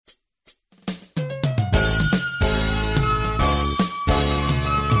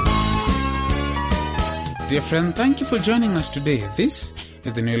Dear friend, thank you for joining us today. This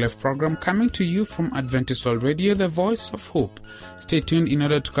is the New Life program coming to you from Adventist World Radio, the voice of hope. Stay tuned in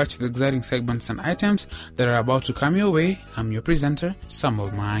order to catch the exciting segments and items that are about to come your way. I'm your presenter,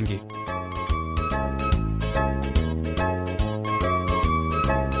 Samuel Maangi.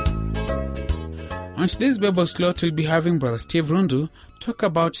 On today's Bible slot, we'll be having Brother Steve Rundu talk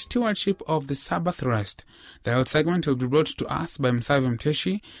about stewardship of the Sabbath rest. The health segment will be brought to us by Msavi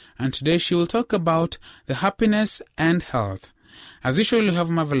Mteshi, and today she will talk about the happiness and health. As usual, you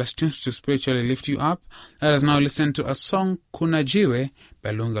have marvelous tunes to spiritually lift you up. Let us now listen to a song, Kuna Jiwe, by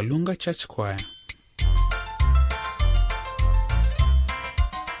Lunga Lunga Church Choir.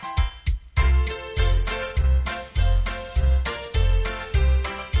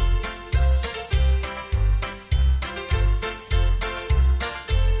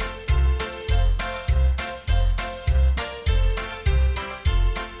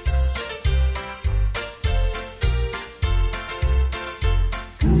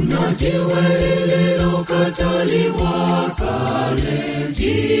 Jiwe lililokataliwa kale,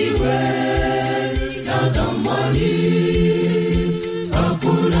 jiwe la thamani,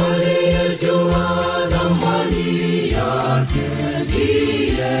 hakuna aliyejua thamani yake,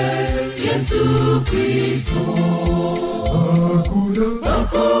 ndiye Yesu Kristo.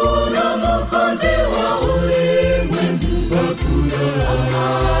 Hakuna mwokozi wa ulimwengu, hakuna kama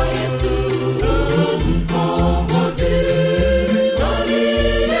Yesu mkombozi.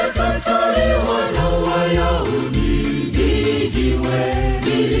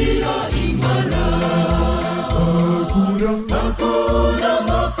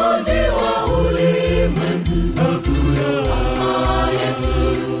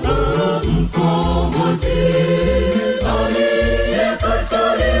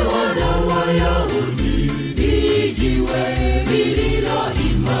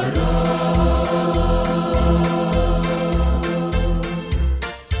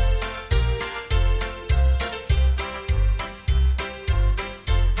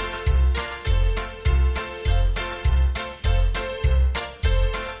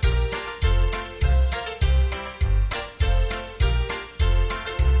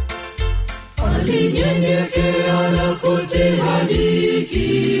 Alinyenyekea na kutii hadi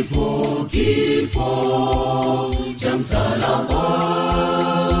kifo cha msalaba,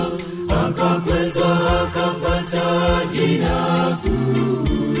 akakwezwa akapata jina kuu,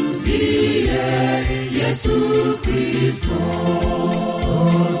 ndiye Yesu Kristo.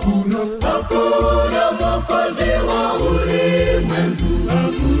 Hakuna mwokozi wa ulimwengu,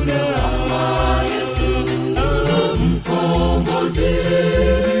 hakuna kama Yesu mkombozi.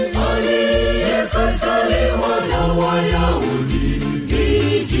 Aliyekataliwa na Wayahudi, ni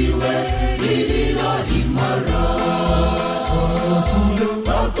jiwe lililo imara.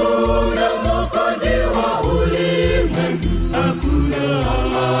 Hakuna mwokozi wa ulimwengu, hakuna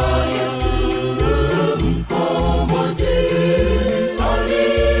kama Yesu mkombozi.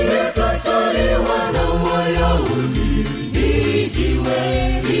 Aliyekataliwa na Wayahudi, ni jiwe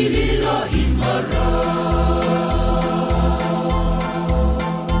lililo imara.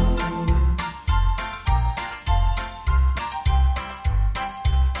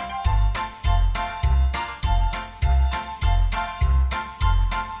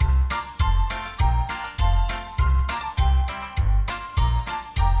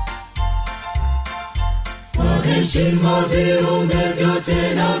 Heshima viumbe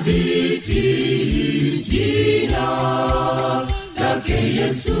vyote na vitii jina lake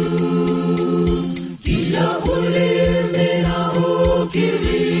Yesu. Kila ulimi na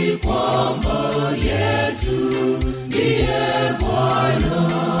ukiri kwamba Yesu ndiye Bwana.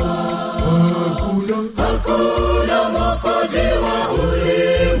 Hakuna mwokozi wa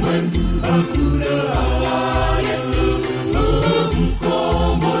ulimwengu, hakuna kama Yesu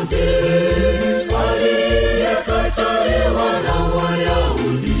mkombozi. Aliyekataliwa na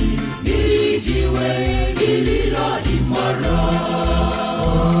Wayahudi, ni jiwe lililo imara.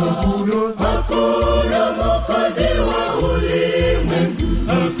 Hakuna mwokozi wa ulimwengu,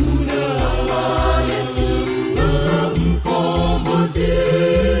 hakuna kama Yesu mkombozi.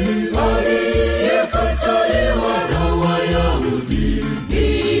 Aliyekataliwa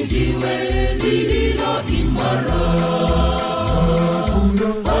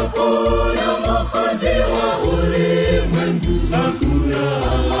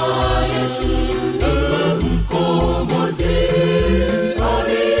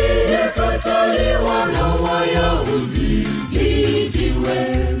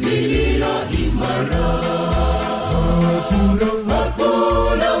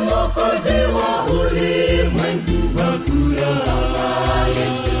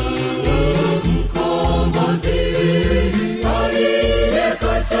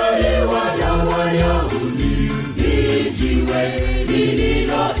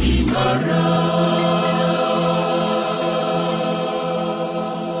I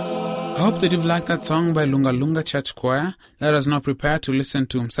hope that you've liked that song by Lunga Lunga Church Choir. Let us now prepare to listen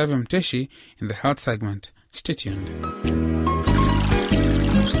to Msavya Mteshi in the health segment. Stay tuned.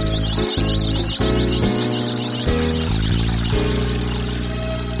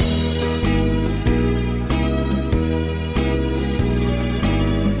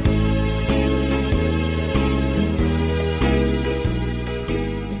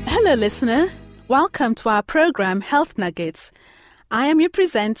 Hello, listener. Welcome to our program, Health Nuggets. I am your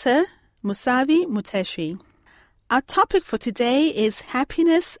presenter, Msavya Mteshi. Our topic for today is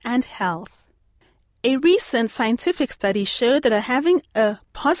happiness and health. A recent scientific study showed that having a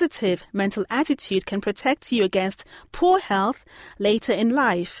positive mental attitude can protect you against poor health later in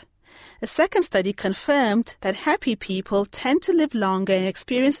life. A second study confirmed that happy people tend to live longer and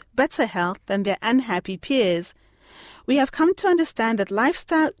experience better health than their unhappy peers. We have come to understand that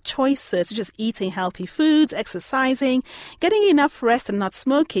lifestyle choices such as eating healthy foods, exercising, getting enough rest and not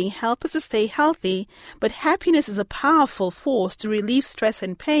smoking help us to stay healthy, but happiness is a powerful force to relieve stress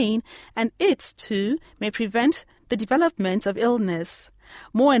and pain, and it, too, may prevent the development of illness.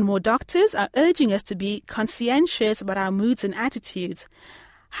 More and more doctors are urging us to be conscientious about our moods and attitudes.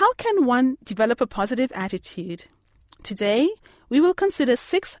 How can one develop a positive attitude? Today, we will consider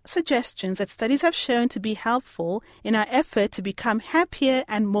 6 suggestions that studies have shown to be helpful in our effort to become happier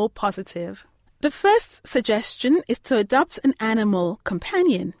and more positive. The first suggestion is to adopt an animal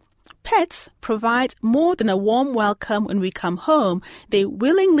companion. Pets provide more than a warm welcome when we come home. They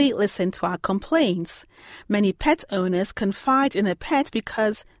willingly listen to our complaints. Many pet owners confide in a pet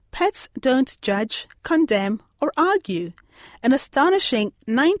because pets don't judge, condemn, or argue. An astonishing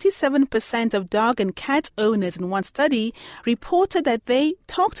 97% of dog and cat owners in one study reported that they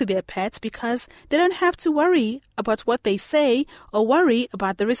talk to their pets because they don't have to worry about what they say or worry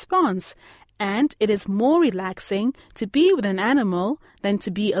about the response. And it is more relaxing to be with an animal than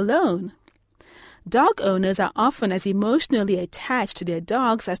to be alone. Dog owners are often as emotionally attached to their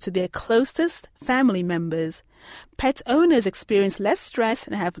dogs as to their closest family members. Pet owners experience less stress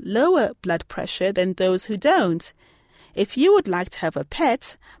and have lower blood pressure than those who don't. If you would like to have a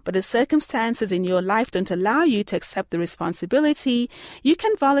pet, but the circumstances in your life don't allow you to accept the responsibility, you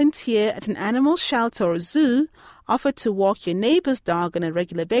can volunteer at an animal shelter or zoo, offer to walk your neighbor's dog on a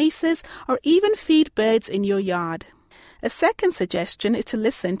regular basis, or even feed birds in your yard. A second suggestion is to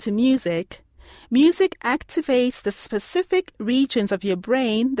listen to music. Music activates the specific regions of your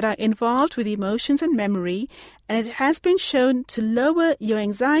brain that are involved with emotions and memory, and it has been shown to lower your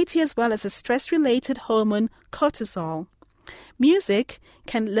anxiety as well as the stress-related hormone cortisol. Music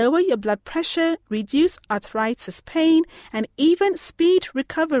can lower your blood pressure, reduce arthritis pain, and even speed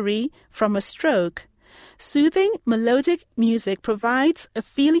recovery from a stroke. Soothing, melodic music provides a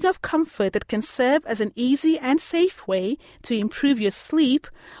feeling of comfort that can serve as an easy and safe way to improve your sleep,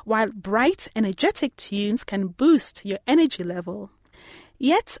 while bright, energetic tunes can boost your energy level.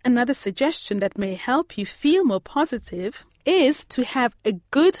 Yet another suggestion that may help you feel more positive is to have a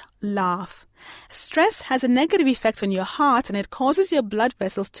good laugh. Stress has a negative effect on your heart and it causes your blood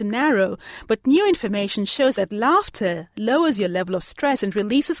vessels to narrow, but new information shows that laughter lowers your level of stress and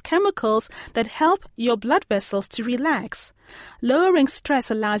releases chemicals that help your blood vessels to relax. Lowering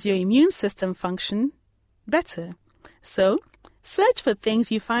stress allows your immune system function better. So, search for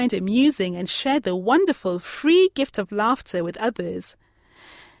things you find amusing and share the wonderful free gift of laughter with others.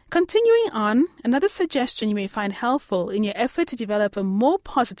 Continuing on, another suggestion you may find helpful in your effort to develop a more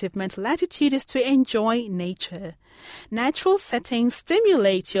positive mental attitude is to enjoy nature. Natural settings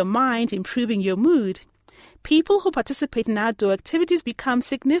stimulate your mind, improving your mood. People who participate in outdoor activities become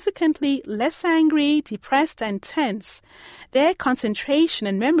significantly less angry, depressed, and tense. Their concentration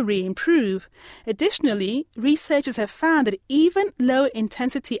and memory improve. Additionally, researchers have found that even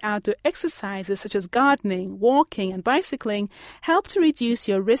low-intensity outdoor exercises such as gardening, walking, and bicycling help to reduce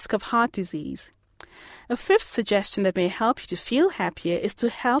your risk of heart disease. A fifth suggestion that may help you to feel happier is to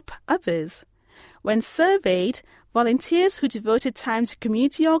help others. When surveyed, volunteers who devoted time to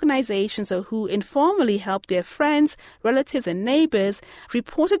community organizations or who informally helped their friends, relatives, and neighbors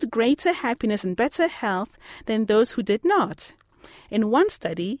reported greater happiness and better health than those who did not. In one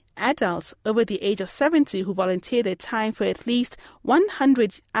study, adults over the age of 70 who volunteered their time for at least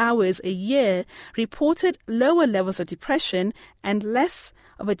 100 hours a year reported lower levels of depression and less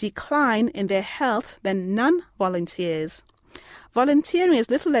of a decline in their health than non-volunteers. Volunteering as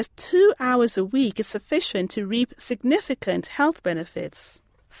little as 2 hours a week is sufficient to reap significant health benefits.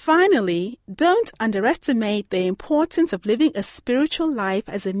 Finally, don't underestimate the importance of living a spiritual life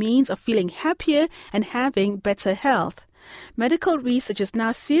as a means of feeling happier and having better health. Medical research is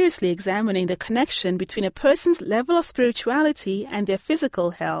now seriously examining the connection between a person's level of spirituality and their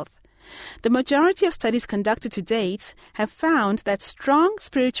physical health. The majority of studies conducted to date have found that strong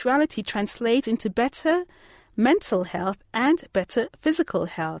spirituality translates into better mental health and better physical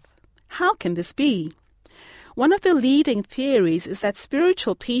health. How can this be? One of the leading theories is that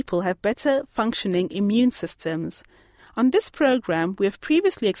spiritual people have better functioning immune systems. On this program, we have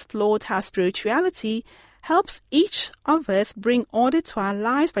previously explored how spirituality helps each of us bring order to our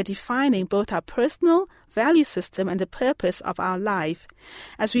lives by defining both our personal value system and the purpose of our life.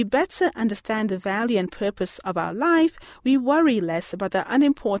 As we better understand the value and purpose of our life, we worry less about the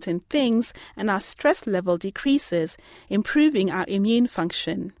unimportant things and our stress level decreases, improving our immune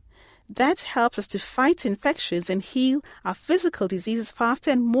function. That helps us to fight infections and heal our physical diseases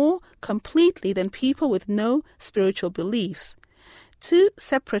faster and more completely than people with no spiritual beliefs. 2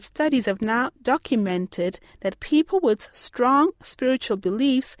 separate studies have now documented that people with strong spiritual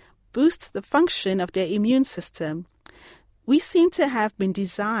beliefs boost the function of their immune system. We seem to have been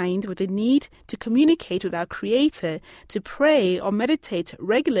designed with the need to communicate with our Creator, to pray or meditate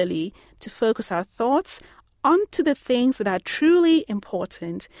regularly, to focus our thoughts onto the things that are truly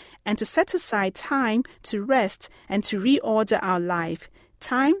important, and to set aside time to rest and to reorder our life,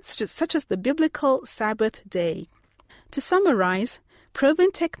 time such as the biblical Sabbath day. To summarize,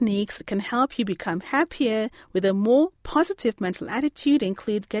 proven techniques that can help you become happier with a more positive mental attitude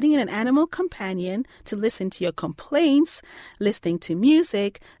include getting an animal companion to listen to your complaints, listening to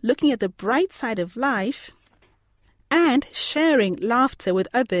music, looking at the bright side of life, and sharing laughter with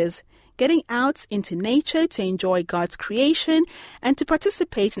others, getting out into nature to enjoy God's creation and to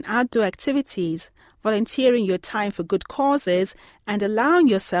participate in outdoor activities, volunteering your time for good causes, and allowing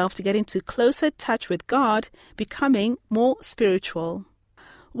yourself to get into closer touch with God, becoming more spiritual.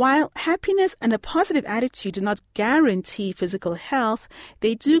 While happiness and a positive attitude do not guarantee physical health,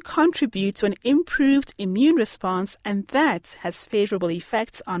 they do contribute to an improved immune response, and that has favorable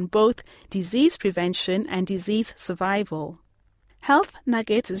effects on both disease prevention and disease survival. Health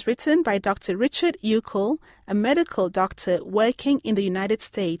Nuggets is written by Dr. Richard Uckel, a medical doctor working in the United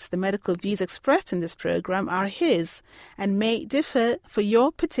States. The medical views expressed in this program are his and may differ for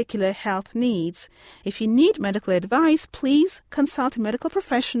your particular health needs. If you need medical advice, please consult a medical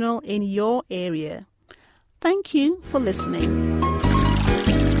professional in your area. Thank you for listening.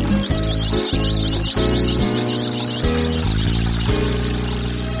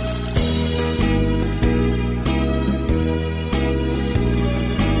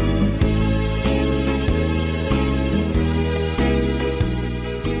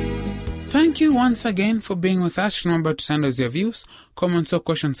 Thank you once again for being with us. Remember to send us your views, comments or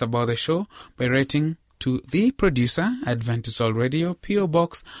questions about the show by writing to The Producer, Adventist World Radio, P.O.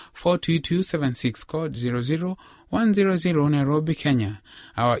 Box 42276, code 00100, Nairobi, Kenya.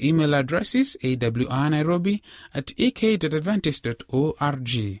 Our email address is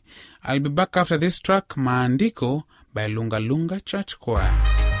awrnairobi@ek.adventist.org. I'll be back after this track, Maandiko by Lunga Lunga Church Choir.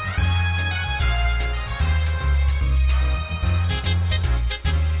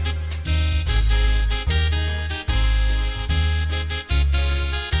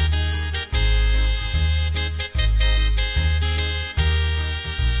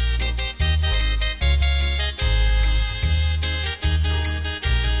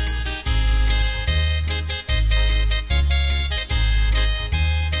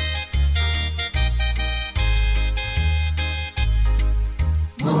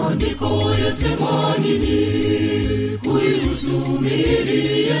 Maandiko yasema nini kuihusu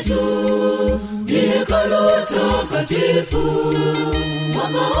miili yetu? Ni hekalu takatifu,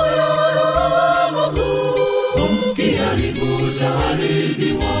 makao ya Roho Mungu. Ukiharibu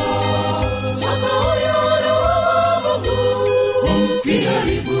utaharibiwa, makao ya Roho Mungu.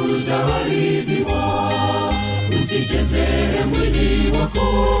 Ukiharibu utaharibiwa, usicheze mwili wako,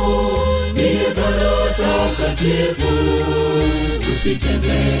 ni hekalu takatifu.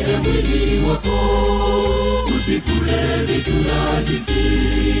 Usicheze mwili wako, usikule vitu najisi.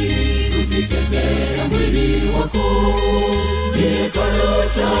 Usicheze mwili wako, ni hekalu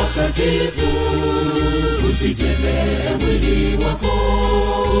takatifu. Usicheze mwili wako,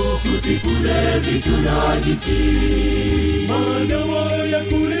 usikule vitu najisi. Madawa ya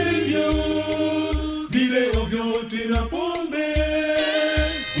kulevya, vileo vyote na pombe.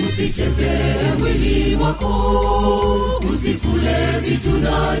 Usicheze mwili wako, usikule vitu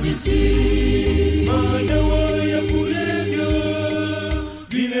najisi. Madawa ya kulevya,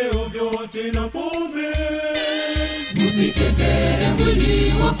 vileo vyote na pombe. Usicheze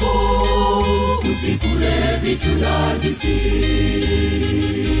mwili wako, usikule vitu najisi.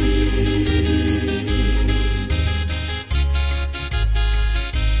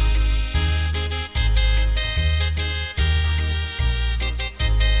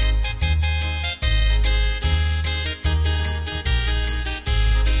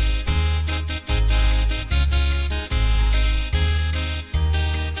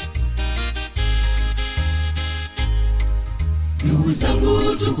 ndugu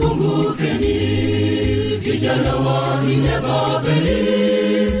zangu tukumbukeni vijana wa ile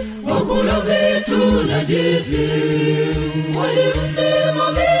Babeli wakula vitu najisi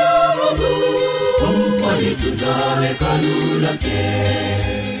walimsimamia Mungu walitunza hekalu lake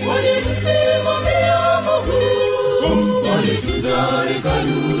walimsimamia Mungu walitunza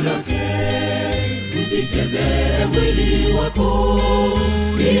hekalu lake usicheze mwili wako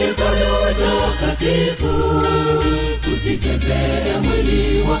ni hekalu takatifu usicheze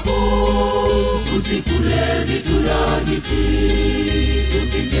mwili wako usikule vitu najisi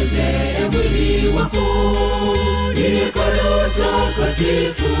usicheze mwili wako ni hekalu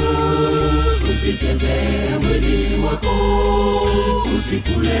takatifu usicheze mwili wako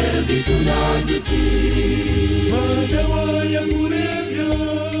usikule vitu najisi madawa ya kulevya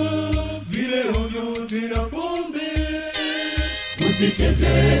vileo vyote na pombe usicheze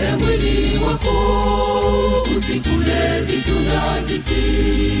mwili wako usikule vitu najisi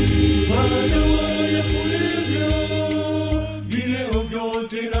madawa ya kulevya vileo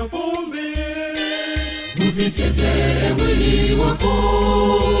vyote na pombe usicheze mwili wako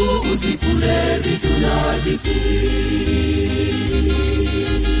usikule vitu najisi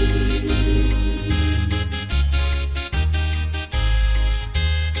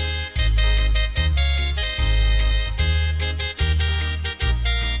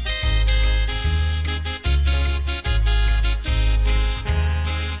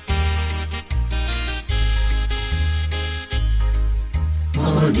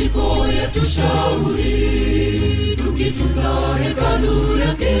Maandiko yatushauri tukitunza hekalu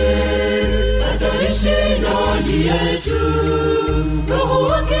lake ataishi ndani yetu Roho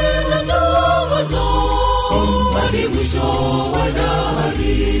wake atatuongoza hadi mwisho wa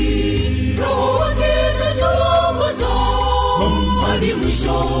dahari Roho wake atatuongoza hadi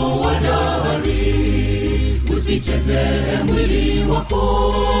mwisho wa dahari usicheze mwili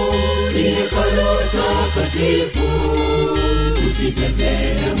wako ni hekalu takatifu usicheze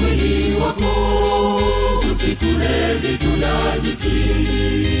mwili wako usikule vitu najisi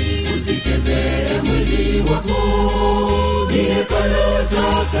usicheze mwili wako ni hekalu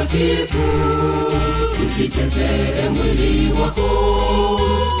takatifu usicheze mwili wako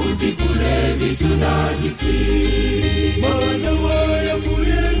usikule vitu najisi madawa ya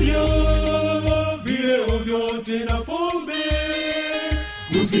kulevya vileo vyote na pombe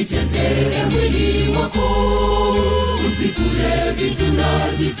usicheze mwili wako usikule vitu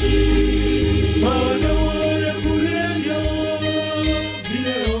najisi madawa ya kulevya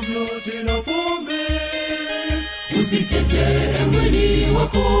vileo vyote na pombe usicheze mwili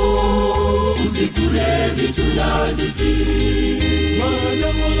wako usikule vitu najisi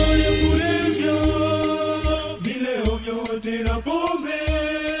madawa ya kulevya vileo vyote na pombe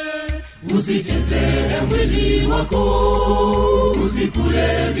usicheze mwili wako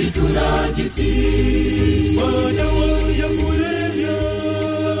usikule vitu najisi madawa ya kulevya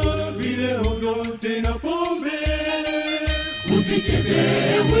vileo vyote na pombe usicheze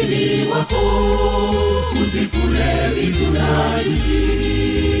mwili wako usikule vitu najisi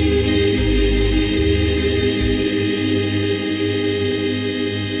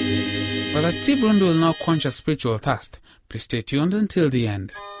Brother Steve Rundu will now quench your spiritual thirst. Please stay tuned until the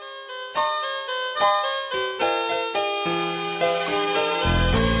end.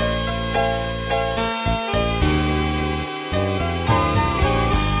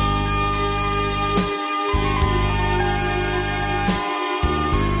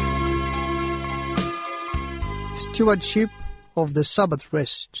 Stewardship of the Sabbath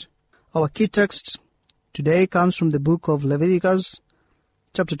rest. Our key text today comes from the book of Leviticus,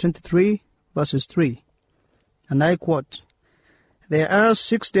 chapter 23, verses 3. And I quote, "There are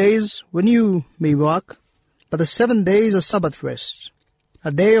 6 days when you may work, but the 7th day is a Sabbath rest,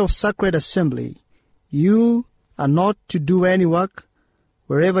 a day of sacred assembly. You are not to do any work.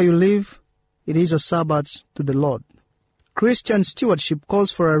 Wherever you live, it is a Sabbath to the Lord." Christian stewardship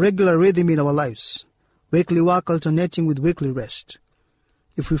calls for a regular rhythm in our lives, weekly work alternating with weekly rest.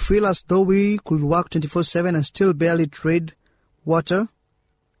 If we feel as though we could work 24/7 and still barely trade water,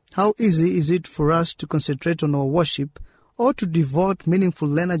 how easy is it for us to concentrate on our worship or to devote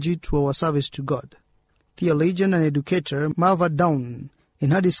meaningful energy to our service to God? Theologian and educator Marva Down,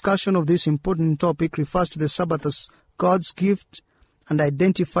 in her discussion of this important topic, refers to the Sabbath as God's gift and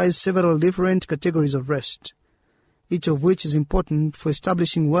identifies several different categories of rest, each of which is important for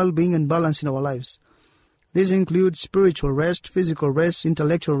establishing well-being and balance in our lives. These include spiritual rest, physical rest,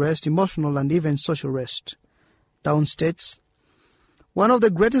 intellectual rest, emotional and even social rest. Down states, "One of the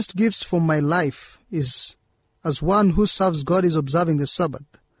greatest gifts for my life is, as one who serves God, is observing the Sabbath,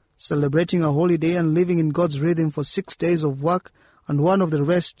 celebrating a holy day and living in God's rhythm for 6 days of work and one of the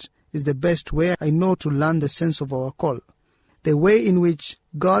rest is the best way I know to learn the sense of our call. The way in which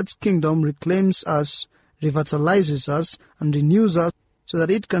God's kingdom reclaims us, revitalizes us, and renews us so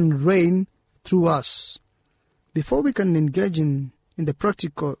that it can reign through us. Before we can engage in the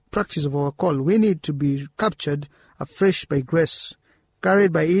practical practice of our call, we need to be captured afresh by grace,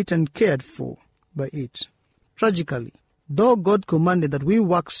 carried by it and cared for by it. Tragically, though God commanded that we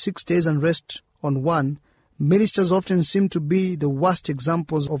work 6 days and rest on one, ministers often seem to be the worst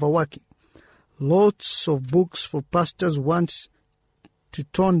examples of overworking. Lots of books for pastors want to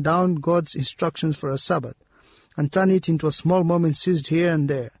tone down God's instructions for a Sabbath and turn it into a small moment seized here and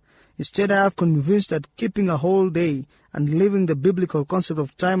there. Instead, I have convinced that keeping a whole day and living the biblical concept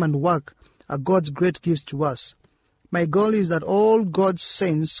of time and work are God's great gifts to us. My goal is that all God's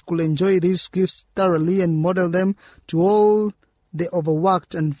saints could enjoy these gifts thoroughly and model them to all the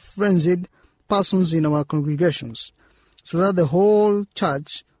overworked and frenzied persons in our congregations, so that the whole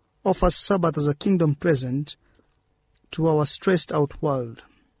church offers Sabbath as a kingdom present to our stressed-out world.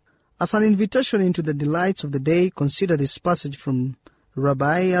 As an invitation into the delights of the day, consider this passage from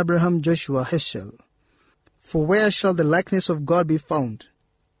Rabbi Abraham Joshua Heschel. For where shall the likeness of God be found?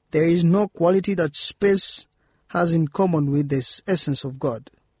 There is no quality that space has in common with the essence of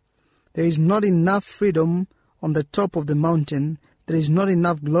God. There is not enough freedom on the top of the mountain. There is not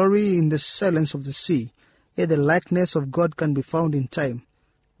enough glory in the silence of the sea. Yet the likeness of God can be found in time,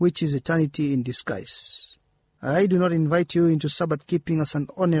 which is eternity in disguise. I do not invite you into Sabbath keeping as an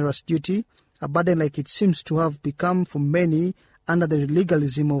onerous duty, a burden like it seems to have become for many under the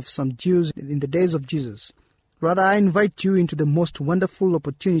legalism of some Jews in the days of Jesus. Rather, I invite you into the most wonderful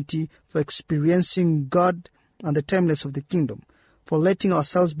opportunity for experiencing God and the timeless of the kingdom, for letting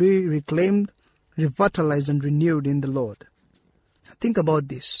ourselves be reclaimed, revitalized, and renewed in the Lord. Think about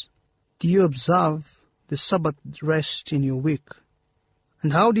this. Do you observe the Sabbath rest in your week?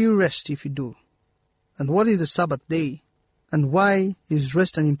 And how do you rest if you do? And what is the Sabbath day? And why is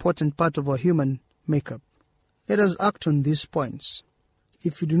rest an important part of our human makeup? Let us act on these points.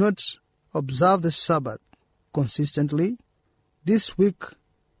 If you do not observe the Sabbath consistently, this week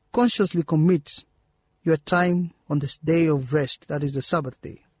consciously commit your time on this day of rest, that is the Sabbath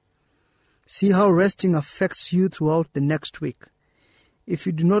day. See how resting affects you throughout the next week. If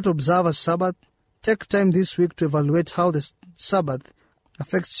you do not observe a Sabbath, take time this week to evaluate how the Sabbath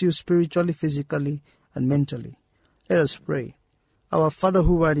affects you spiritually, physically, and mentally. Let us pray. Our Father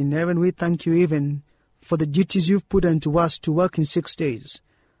who art in heaven, we thank you even for the duties you've put unto us to work in 6 days.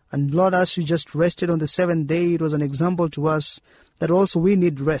 And Lord, as we just rested on the 7th day, it was an example to us that also we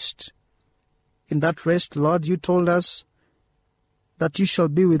need rest. In that rest, Lord, you told us that you shall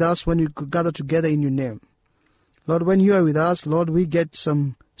be with us when we gather together in your name. Lord, when you are with us, Lord, we get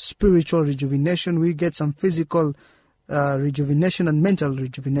some spiritual rejuvenation, we get some physical rejuvenation and mental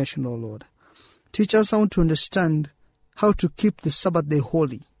rejuvenation, O Lord. Teach us how to understand how to keep the Sabbath day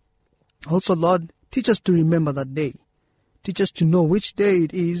holy. Also, Lord, teach us to remember that day. Teach us to know which day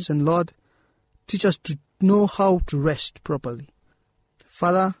it is, and Lord, teach us to know how to rest properly.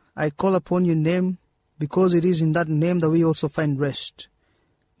 Father, I call upon your name because it is in that name that we also find rest.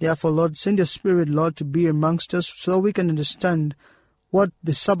 Therefore, Lord, send your Spirit, Lord, to be amongst us so we can understand what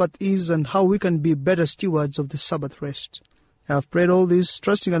the Sabbath is and how we can be better stewards of the Sabbath rest. I have prayed all this,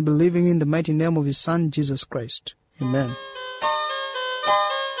 trusting and believing in the mighty name of His Son, Jesus Christ. Amen.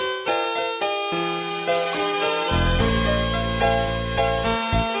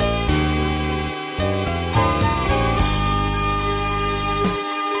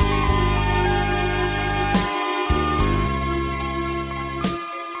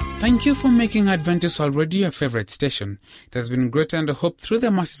 Thank you for making Adventist World Radio your favorite station. It has been great, and I hope through the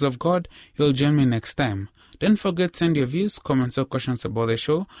mercies of God you'll join me next time. Don't forget to send your views, comments, or questions about the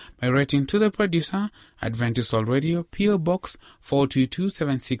show by writing to the producer, Adventist World Radio, P.O. Box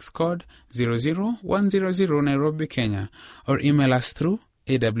 42276, code 00100, Nairobi, Kenya, or email us through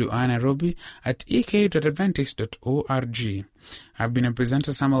awrnairobi@ek.adventist.org. I've been a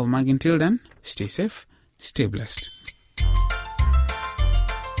presenter, Samuel Mag. Until then, stay safe, stay blessed.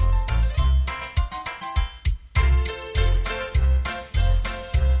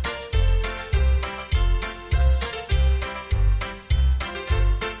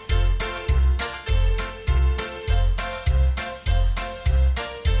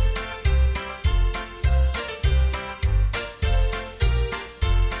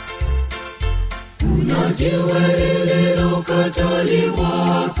 Jiwe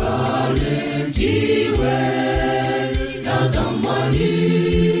lililokataliwa kale, jiwe la thamani,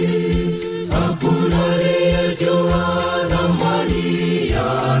 hakuna aliyejua thamani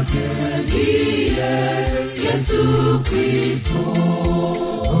yake, ndiye Yesu. Yesu Kristo.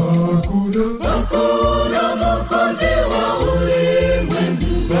 Hakuna mwokozi wa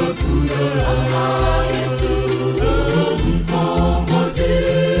ulimwengu kama Yesu mkombozi,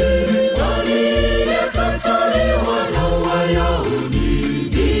 aliyekataliwa na Wayahudi,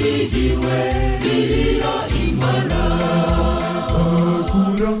 jiwe lililo imara.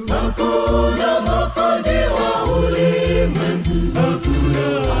 Hakuna mwokozi wa ulimwengu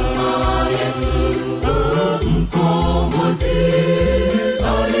kama Yesu mkombozi,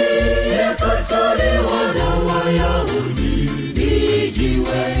 aliyekataliwa na Wayahudi,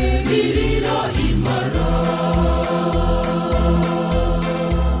 jiwe lililo imara.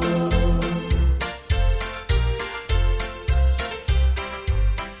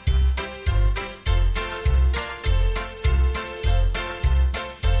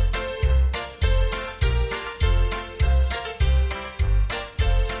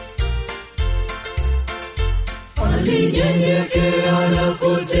 Alinyenyekea na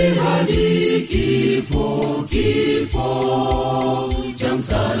kutii hadi kifo cha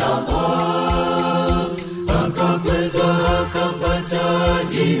msalaba, akakwezwa akapata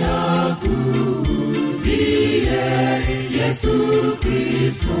jina kuu, ndiye Yesu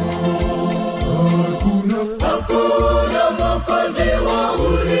Kristo. Hakuna mwokozi wa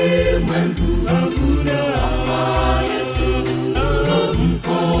ulimwengu kama Yesu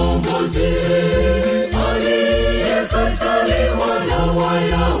mkombozi, aliyekataliwa na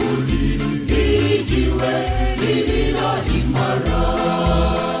Wayahudi, jiwe lililo imara.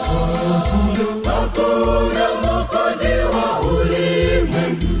 Hakuna mwokozi wa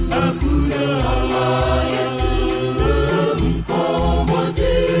ulimwengu kama Yesu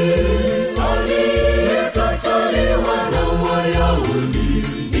mkombozi, aliyekataliwa na Wayahudi,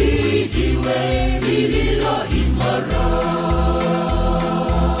 jiwe lililo imara.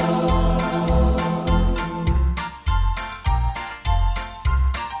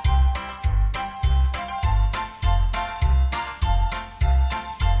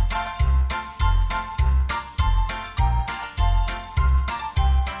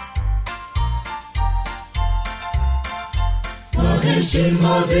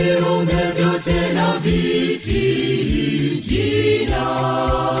 Heshima viumbe vyote na vitii jina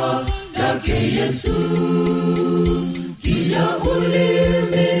lake Yesu, kila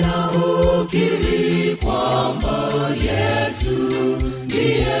ulimi